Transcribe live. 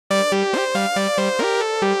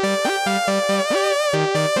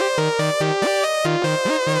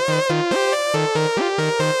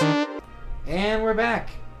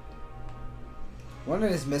One of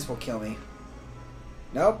his mist will kill me.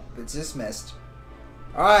 Nope, it's just mist.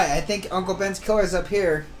 Alright, I think Uncle Ben's killer is up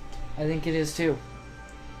here. I think it is too.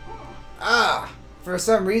 Ah! For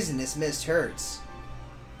some reason, this mist hurts.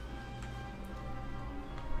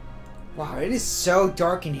 Wow, it is so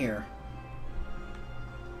dark in here.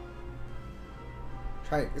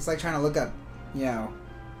 It's like trying to look up, you know,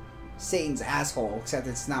 Satan's asshole, except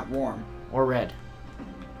it's not warm. Or red.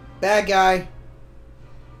 Bad guy.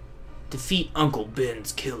 Defeat Uncle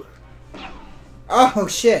Ben's killer. Oh,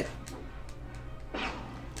 shit.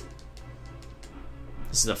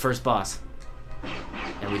 This is the first boss.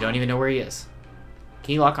 And we don't even know where he is.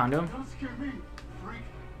 Can you lock onto him? Don't scare me, freak.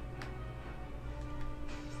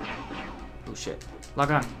 Oh shit.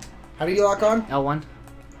 Lock on. How do you lock on? L1.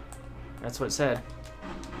 That's what it said.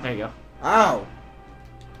 There you go. Ow.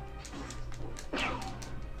 Okay.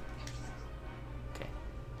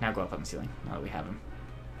 Now go up on the ceiling, now that we have him.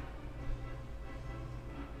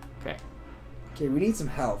 Okay. Okay, we need some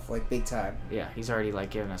health, like big time. Yeah, he's already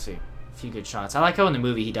like giving us a few good shots. I like how in the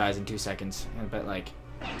movie he dies in 2 seconds. But like...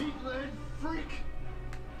 Meat-leg freak.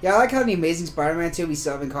 Yeah, I like how in the Amazing Spider-Man 2 we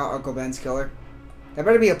still haven't caught Uncle Ben's killer. That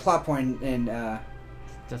better be a plot point in, The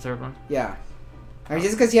third one? yeah. I mean,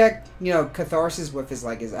 just because he had, you know, catharsis with his,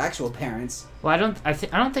 like, his actual parents. Well, I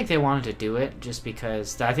don't think they wanted to do it just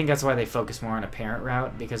because... I think that's why they focused more on a parent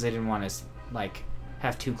route, because they didn't want to, like,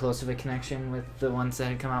 have too close of a connection with the ones that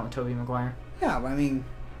had come out with Tobey Maguire. Yeah, but I mean,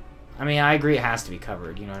 I agree it has to be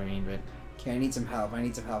covered, you know what I mean, but... okay, I need some help. I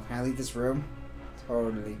need some help. Can I leave this room?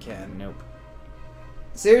 Totally can. Nope.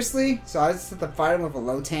 Seriously? So I just have to fight him with a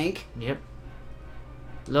low tank? Yep.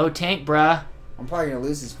 Low tank, bruh. I'm probably gonna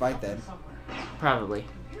lose this fight then. Probably.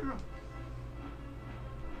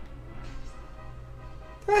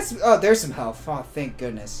 That's, oh, there's some health. Oh, thank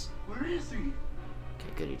goodness. Where is he?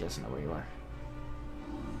 Okay, good, he doesn't know where you are.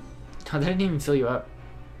 Oh, that didn't even fill you up.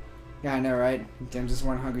 Yeah, I know, right? I'm just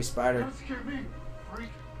one hungry spider. Don't scare me, freak.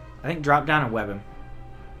 I think drop down and web him.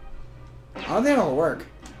 I don't think it'll work.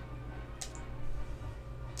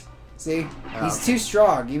 See? Oh, He's okay. too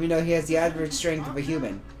strong, even though he has the average strength of a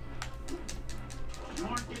human. You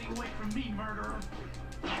aren't getting away from me, murderer.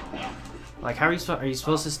 Like, how are you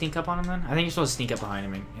supposed to sneak up on him then? I think you're supposed to sneak up behind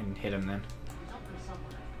him and hit him then.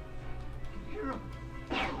 Hear him.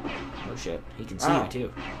 Oh shit, he can see Ow. you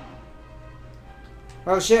too.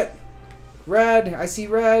 Oh shit! Red! I see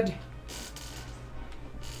red!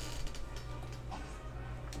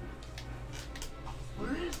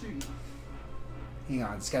 Where is he? Hang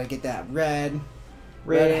on, just gotta get that red.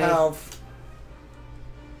 Red health.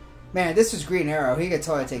 Man, this was Green Arrow. He could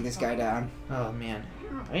totally take this guy down. Oh man,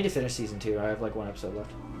 I need to finish season 2. I have like 1 episode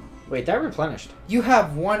left. Wait, that replenished. You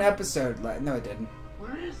have 1 episode left. No, it didn't.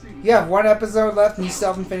 Where is he? You have 1 episode left and you still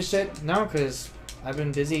haven't finished it? No, because I've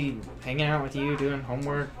been busy hanging out with you, doing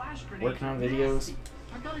homework, working on videos.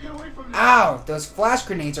 I gotta get away from him. Ow! Those flash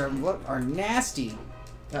grenades are nasty.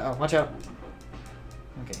 Uh oh, watch out.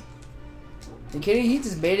 Okay. You kidding? He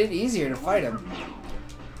just made it easier to fight him.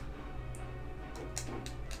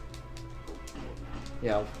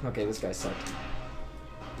 Yeah, okay, this guy sucked.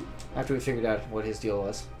 After we figured out what his deal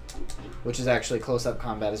was. Which is actually close-up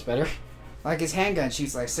combat is better. Like his handgun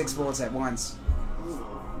shoots like 6 bullets at once.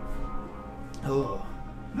 Oh.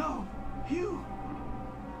 No, you.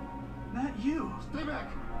 Not you. Stay back.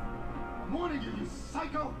 I'm warning you, you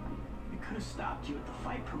psycho. We could have stopped you at the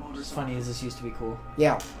fight promoter's. As funny as this used to be cool.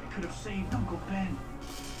 Yeah. We could have saved Uncle Ben.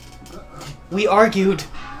 We argued!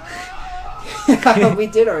 We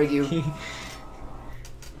did argue.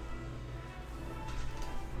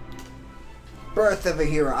 Birth of a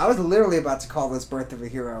Hero. I was literally about to call this Birth of a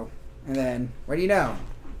Hero. And then, what do you know?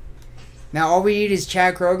 Now all we need is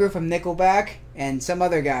Chad Kroger from Nickelback and some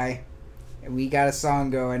other guy. And we got a song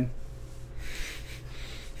going.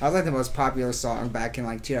 That was like the most popular song back in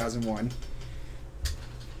like 2001.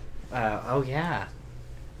 Oh yeah.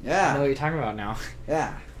 I know Yeah. what you're talking about now.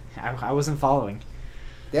 Yeah. I wasn't following.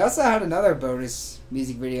 They also had another bonus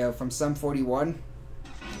music video from Sum 41.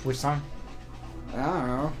 Which song? I don't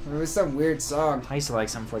know. It was some weird song. I used to like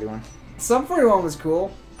Sum 41. Sum 41 was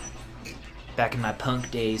cool. Back in my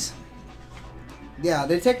punk days. Yeah,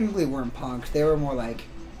 they technically weren't punk. They were more like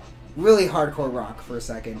really hardcore rock for a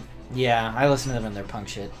second. Yeah, I listen to them in their punk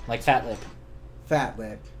shit. Like Fat Lip. Fat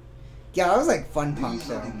Lip. Yeah, that was like fun punk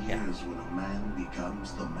though. Yeah. Years when a man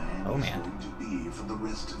becomes the man Oh, he's man. going to be for the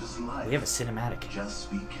rest of his life. We have a cinematic.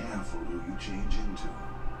 Just be careful who you change into.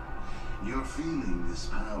 You're feeling this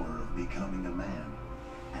power of becoming a man.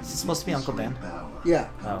 And Is it supposed to be with this Uncle Ben? great power Yeah.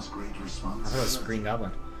 comes Oh. great I thought it was responsibility. Green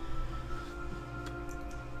Goblin.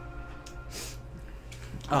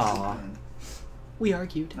 Aw. We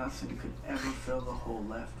argued. Nothing could ever fill the hole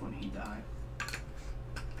left when he died.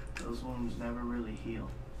 Those wounds never really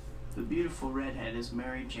heal. The beautiful redhead is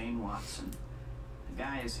Mary Jane Watson. The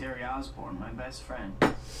guy is Harry Osborn, my best friend.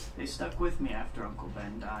 They stuck with me after Uncle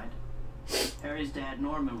Ben died. Harry's dad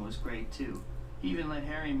Norman was great too. He even let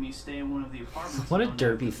Harry and me stay in one of the apartments. What a alone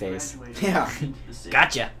derpy after we face. graduated Yeah. into the city.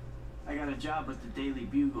 Gotcha. I got a job at the Daily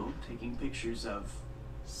Bugle, taking pictures of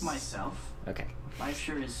myself. Okay. Life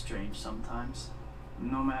sure is strange sometimes.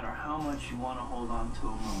 No matter how much you want to hold on to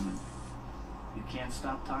a moment, you can't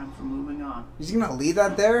stop time from moving on. You're just gonna leave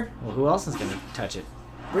that there? Well, who else is gonna touch it?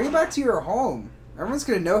 Bring it back to your home. Everyone's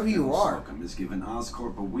gonna know who you General are. Slocum has given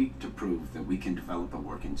Oscorp a week to prove that we can develop a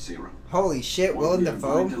working serum. Holy shit, Or Willem we are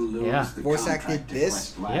going to Dafoe? lose Yeah. the Voice contract acted to this?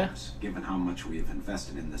 Quest Labs, given how much we have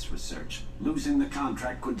invested in this research. Losing the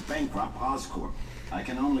contract could bankrupt Oscorp. I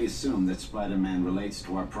can only assume that Spider-Man relates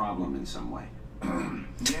to our problem in some way.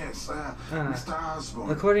 Yes, Mr. Osborn.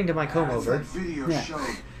 According to my comb As over. that video Yeah.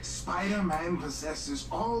 showed, Spider-Man possesses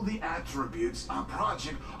all the attributes our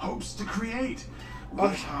project hopes to create. We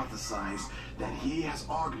hypothesize that he has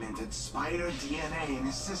augmented spider DNA in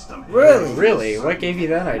his system. Really? Really? What gave you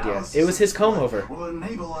that idea? It was his comb over. Will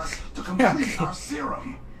enable us to complete our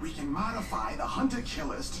serum. We can modify the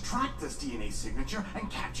hunter-killers to track this DNA signature and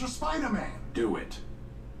capture Spider-Man. Do it.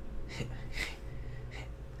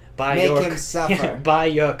 Buy Make your him suffer. buy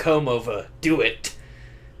your comb over. Do it.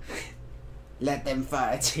 Let them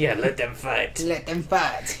fight. Yeah, let them fight. Let them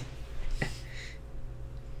fight.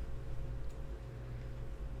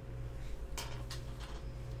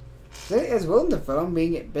 Has Willem Dafoe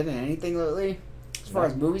been in anything lately? As far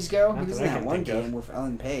as movies go? Not He was that in I that can one think of. game with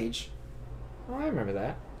Ellen Page. Oh, I remember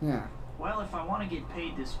that. Yeah. Well, if I want to get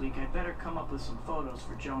paid this week, I'd better come up with some photos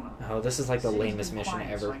for Jonah. Oh, this is like the City's lamest been mission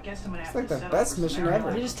quiet, so ever. I guess I'm gonna have like to the set up best for mission some ever.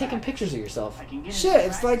 airline You're just taking back. pictures of yourself. I can get Shit, into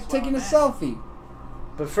it's like practice while taking a I'm at it. selfie.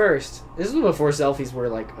 But first, this was before selfies were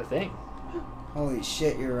like a thing. Holy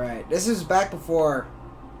shit, you're right. This was back before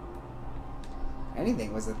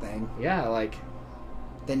anything was a thing. Yeah, like,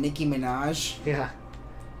 The Nicki Minaj. yeah.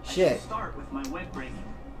 I should Shit. start with my web breaking.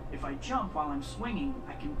 If I jump while I'm swinging,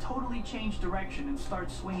 I can totally change direction and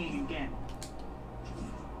start swinging again.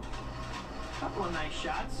 Couple of nice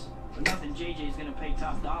shots, but nothing JJ's gonna pay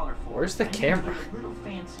top dollar for. Where's the I need to camera? get a little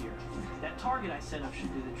fancier. That target I set up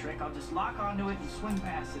should do the trick. I'll just lock onto it and swing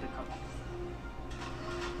past it a couple.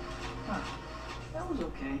 Huh. That was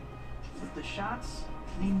okay. But the shots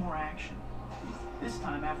need more action. This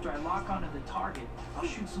time, after I lock onto the target, I'll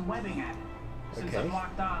shoot some webbing at it. Since Okay. I'm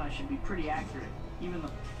locked on, I should be pretty accurate. Even though...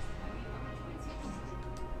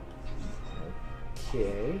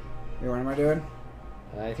 Okay. Hey, what am I doing?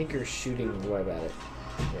 I think you're shooting web at it.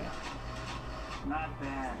 Yeah. Not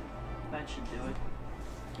bad. That should do it.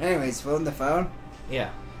 Anyways, Willem Dafoe.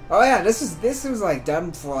 Yeah. Oh yeah, this was like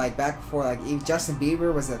done before, like back before like even Justin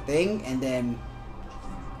Bieber was a thing, and then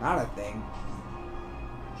not a thing.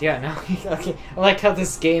 Yeah, no, okay. I like how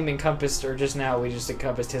this game encompassed, or just now we just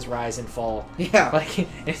encompassed his rise and fall. Yeah. Like,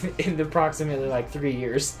 in approximately, like, 3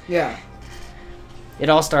 years. Yeah. It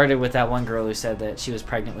all started with that one girl who said that she was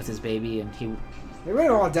pregnant with his baby, and he... They went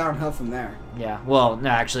all downhill from there. Yeah, well, no,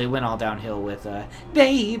 actually, it went all downhill with,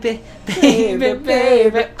 baby, baby,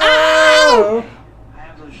 baby, oh! I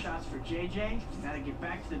have those shots for JJ. Gotta get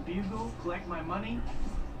back to the Bugle, collect my money,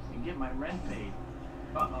 and get my rent paid.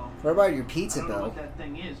 Uh-oh. What about your I pizza don't know bill? what that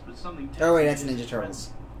thing is, but something... Oh wait, tells that's me Ninja it's Turtles.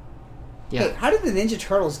 Yeah. Hey, how did the Ninja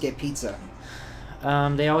Turtles get pizza?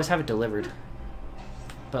 They always have it delivered.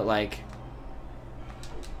 But, like...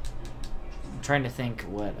 I'm trying to think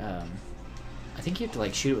what, I think you have to,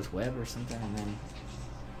 like, shoot it with web or something, and then...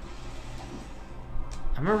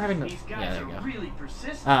 I remember having... These guys Yeah, there are you go. really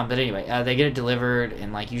persistent. But anyway, they get it delivered,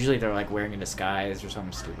 and, like, usually they're, like, wearing a disguise or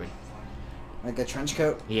something stupid. Like a trench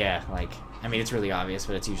coat? Yeah, like, I mean, it's really obvious,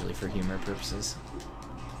 but it's usually for humor purposes.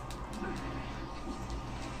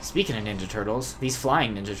 Speaking of Ninja Turtles, these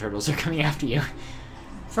flying Ninja Turtles are coming after you.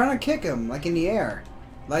 Trying to kick them, like in the air.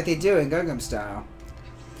 Like they do in Gangnam Style.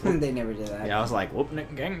 They never did that. Yeah, I was like, whoop,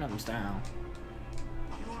 Gangnam Style.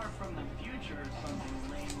 You are from the future or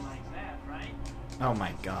something lame like that, right? Oh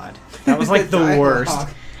my god. That was like the Dialogue. worst.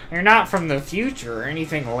 You're not from the future or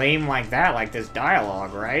anything lame like that, like this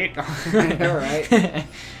dialogue, right? I know, right?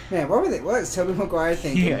 Man, what was Tobey Maguire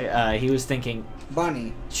thinking? Yeah, he was thinking,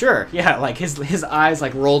 Bunny. sure, yeah, like his eyes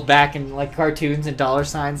like rolled back in like cartoons and dollar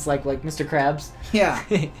signs like Mr. Krabs. Yeah.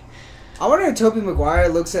 I wonder if Tobey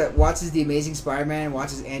Maguire watches The Amazing Spider-Man and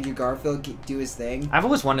watches Andrew Garfield do his thing. I've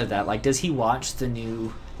always wondered that. Like, does he watch the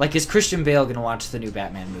new... Like, is Christian Bale gonna watch the new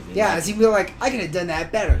Batman movie? Yeah, Like, is he be like, I could have done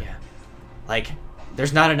that better. yeah. Like,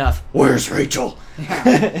 there's not enough. Where's Rachel?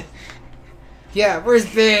 Yeah. Yeah, where's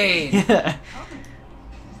Bane? I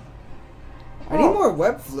I need more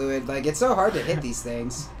web fluid. Like, it's so hard to hit these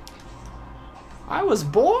things. was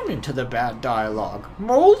born into the bad dialogue,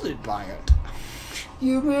 molded by it.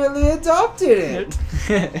 You merely adopted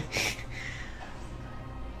it.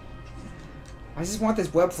 I just want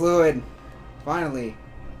this web fluid. Finally.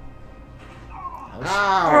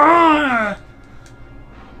 Ow.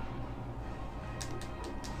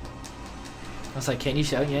 I was like, can you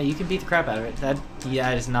show? Yeah, you can beat the crap out of it. That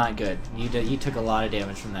is not good. You took a lot of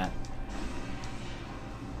damage from that.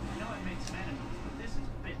 I know I made some enemies, but this is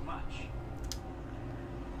a bit much.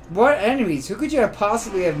 What enemies? Who could you have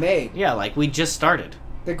possibly have made? Yeah, like we just started.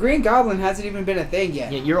 The Green Goblin hasn't even been a thing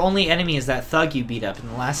yet. Yeah, your only enemy is that thug you beat up in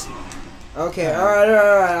the last. Okay, alright.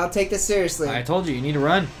 I'll take this seriously. I told you need to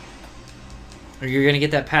run, or you're gonna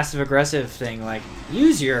get that passive aggressive thing. Like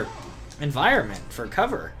use your environment for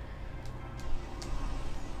cover.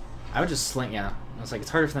 I would just sling. Yeah, I was like, it's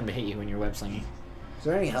harder for them to hit you when you're web slinging. Is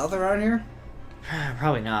there any health around here?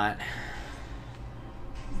 Probably not.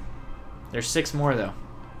 There's 6 more though.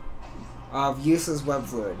 Of useless web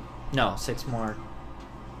fluid. No, 6 more.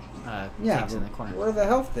 Yeah, things in the corner. What are the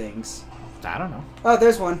health things? I don't know. Oh,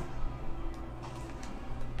 there's one.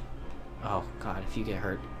 Oh god, if you get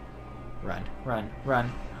hurt, run, run, run.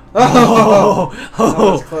 Oh, that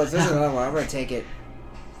Oh! was close. There's another one. I'm gonna take it.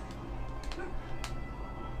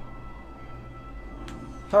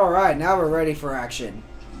 Alright, now we're ready for action.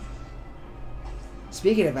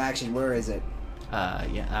 Speaking of action, where is it?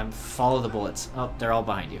 Yeah, follow the bullets. Oh, they're all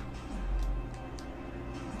behind you.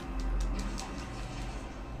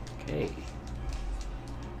 Okay.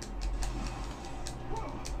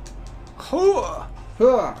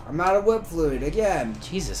 Huh, I'm out of web fluid again.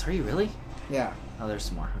 Jesus, are you really? Yeah. Oh, there's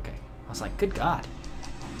some more. Okay. I was like, good god.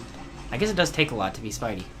 I guess it does take a lot to be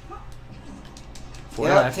Spidey. 4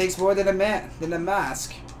 Yeah, left. it takes more than a mask. Trying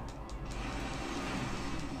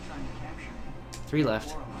to capture me. 3 left.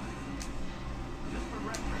 Just for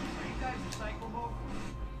reference, are you guys recyclable?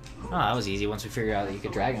 Oh, that was easy once we figured out that you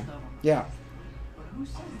could drag him. Yeah. But who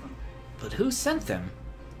sent them? But who sent them?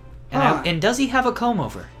 And, Huh. and does he have a comb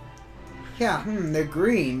over? Yeah, they're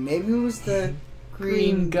green. Maybe it was the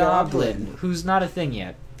Green Goblin. Who's not a thing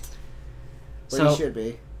yet. But So he should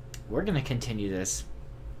be. we're gonna continue this.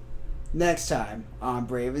 Next time on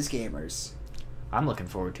Bravest Gamers. I'm looking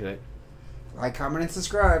forward to it. Like, comment, and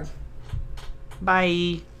subscribe.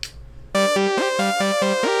 Bye.